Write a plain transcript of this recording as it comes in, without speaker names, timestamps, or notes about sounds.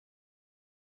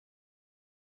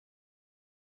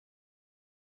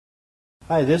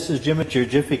Hi, this is Jim at your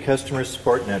Jiffy Customer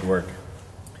Support Network.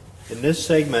 In this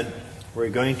segment, we're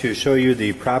going to show you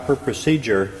the proper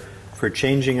procedure for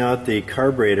changing out the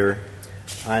carburetor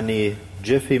on the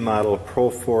Jiffy Model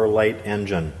Pro4 Lite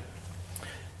engine.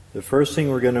 The first thing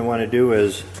we're going to want to do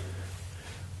is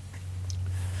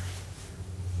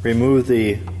remove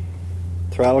the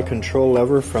throttle control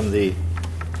lever from the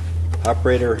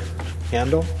operator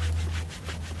handle.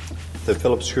 The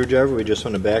Phillips screwdriver, we just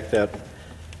want to back that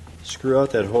screw out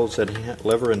that holds that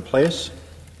lever in place.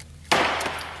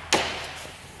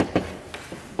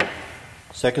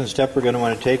 Second step we're going to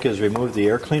want to take is remove the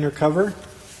air cleaner cover.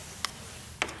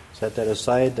 Set that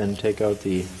aside, then take out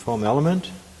the foam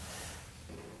element.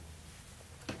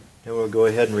 And we'll go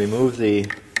ahead and remove the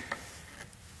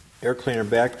air cleaner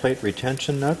backplate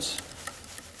retention nuts.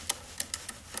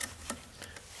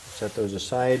 Set those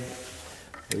aside.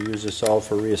 We'll use this all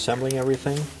for reassembling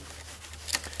everything.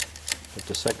 Put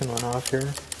the second one off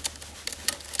here.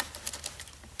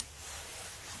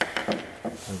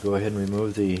 I'll go ahead and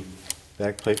remove the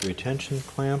backplate retention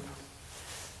clamp.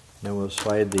 Then we'll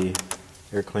slide the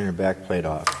air cleaner backplate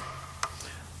off.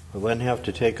 We'll then have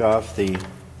to take off the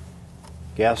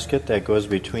gasket that goes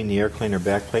between the air cleaner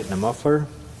backplate and the muffler,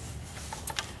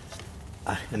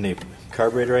 and the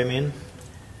carburetor I mean.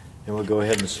 And we'll go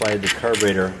ahead and slide the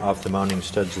carburetor off the mounting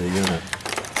studs of the unit.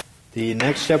 The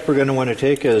next step we're going to want to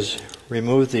take is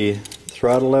remove the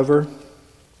throttle lever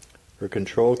or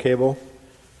control cable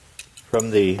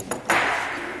from the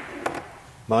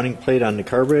mounting plate on the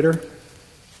carburetor.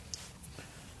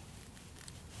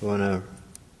 We want to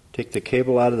take the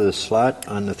cable out of the slot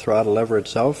on the throttle lever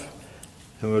itself,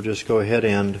 and we'll just go ahead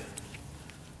and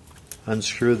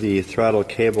unscrew the throttle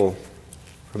cable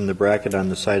from the bracket on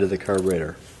the side of the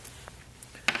carburetor.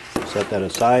 Set that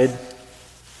aside.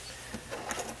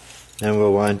 Then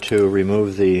we'll want to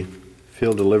remove the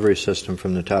fuel delivery system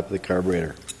from the top of the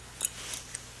carburetor.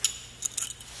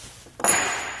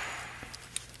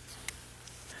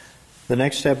 The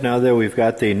next step, now that we've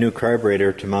got the new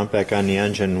carburetor to mount back on the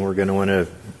engine, we're going to want to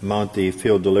mount the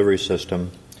fuel delivery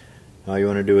system. All you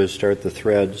want to do is start the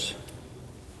threads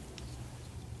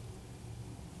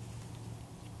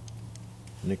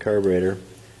in the carburetor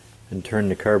and turn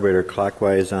the carburetor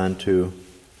clockwise onto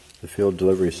the fuel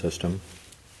delivery system.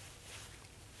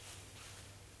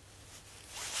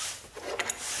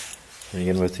 And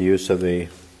again, with the use of a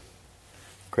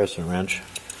crescent wrench.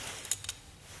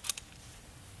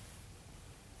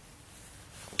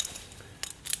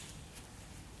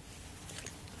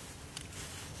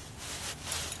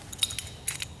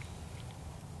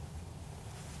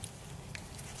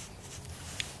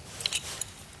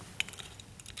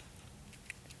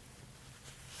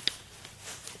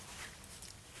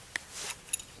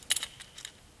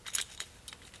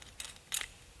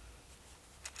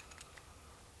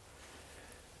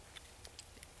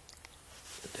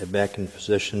 Back in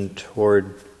position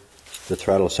toward the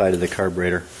throttle side of the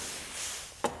carburetor.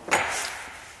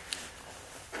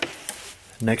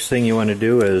 Next thing you want to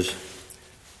do is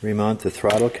remount the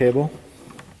throttle cable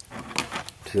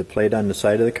to the plate on the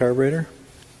side of the carburetor,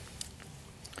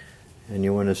 and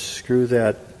you want to screw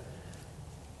that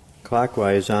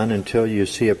clockwise on until you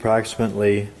see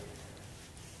approximately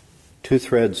 2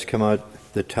 threads come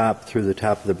out the top through the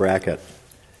top of the bracket.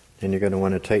 And you're going to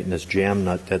want to tighten this jam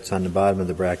nut that's on the bottom of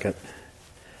the bracket,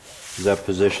 because that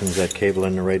positions that cable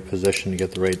in the right position to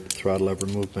get the right throttle lever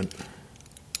movement.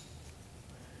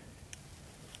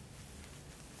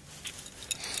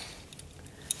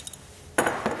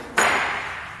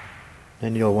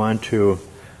 Then you'll want to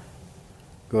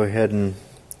go ahead and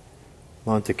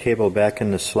mount the cable back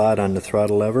in the slot on the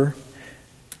throttle lever.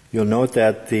 You'll note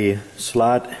that the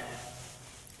slot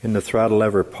in the throttle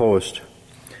lever post,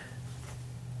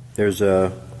 there's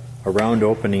a round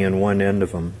opening in one end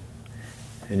of them,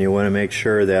 and you want to make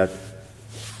sure that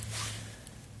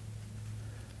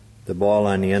the ball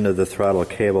on the end of the throttle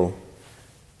cable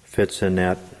fits in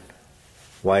that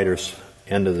wider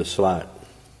end of the slot.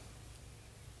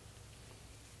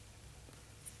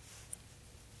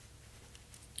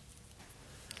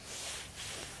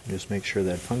 Just make sure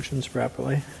that functions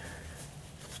properly.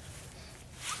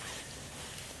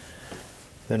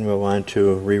 Then we'll want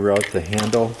to reroute the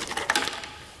handle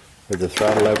or the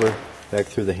throttle lever back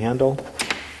through the handle.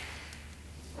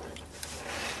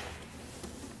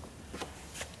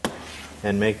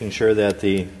 And making sure that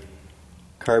the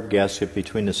carb gasket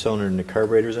between the cylinder and the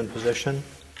carburetor is in position.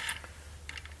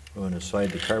 We're going to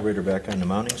slide the carburetor back on the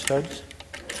mounting studs.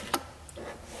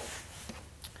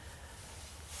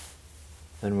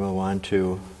 Then we'll want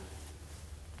to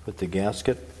put the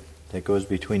gasket that goes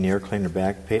between the air cleaner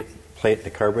back plate and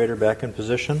the carburetor back in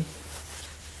position.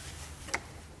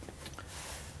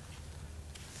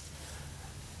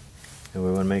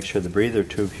 make sure the breather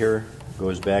tube here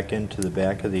goes back into the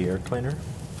back of the air cleaner.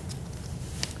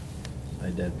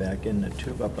 Slide that back in the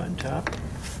tube up on top.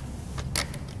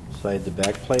 Slide the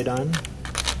back plate on.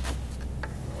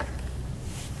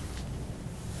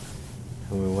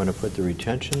 And we want to put the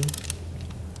retention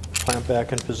clamp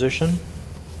back in position.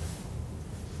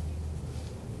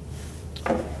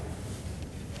 And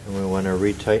we want to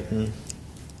retighten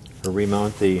or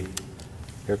remount the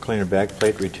air cleaner back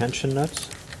plate retention nuts.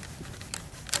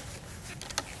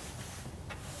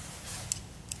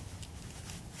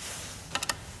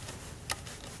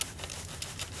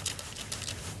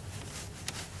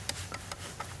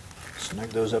 Snug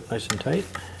those up nice and tight.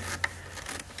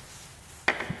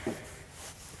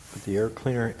 Put the air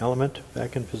cleaner element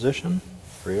back in position,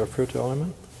 or air filter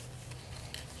element.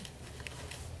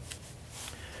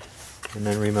 And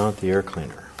then remount the air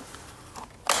cleaner.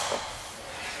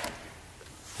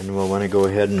 And we'll want to go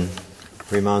ahead and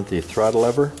remount the throttle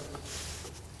lever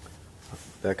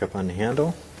back up on the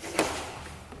handle.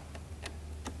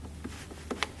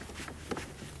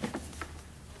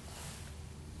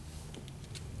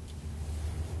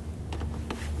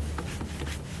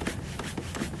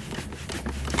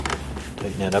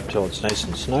 Tighten that up till it's nice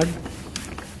and snug.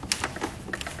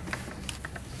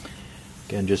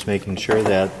 Again, just making sure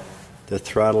that the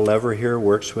throttle lever here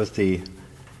works with the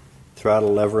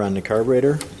throttle lever on the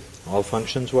carburetor. All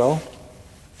functions well.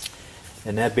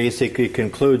 And that basically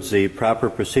concludes the proper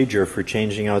procedure for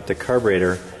changing out the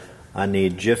carburetor on the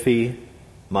Jiffy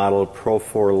Model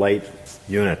Pro4 Lite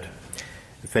unit.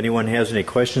 If anyone has any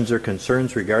questions or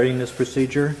concerns regarding this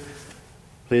procedure,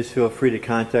 please feel free to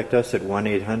contact us at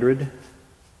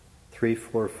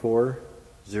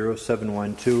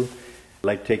 1-800-344-0712. I'd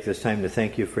like to take this time to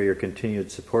thank you for your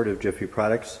continued support of Jiffy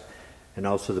products and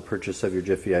also the purchase of your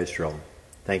Jiffy ice drill.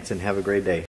 Thanks and have a great day.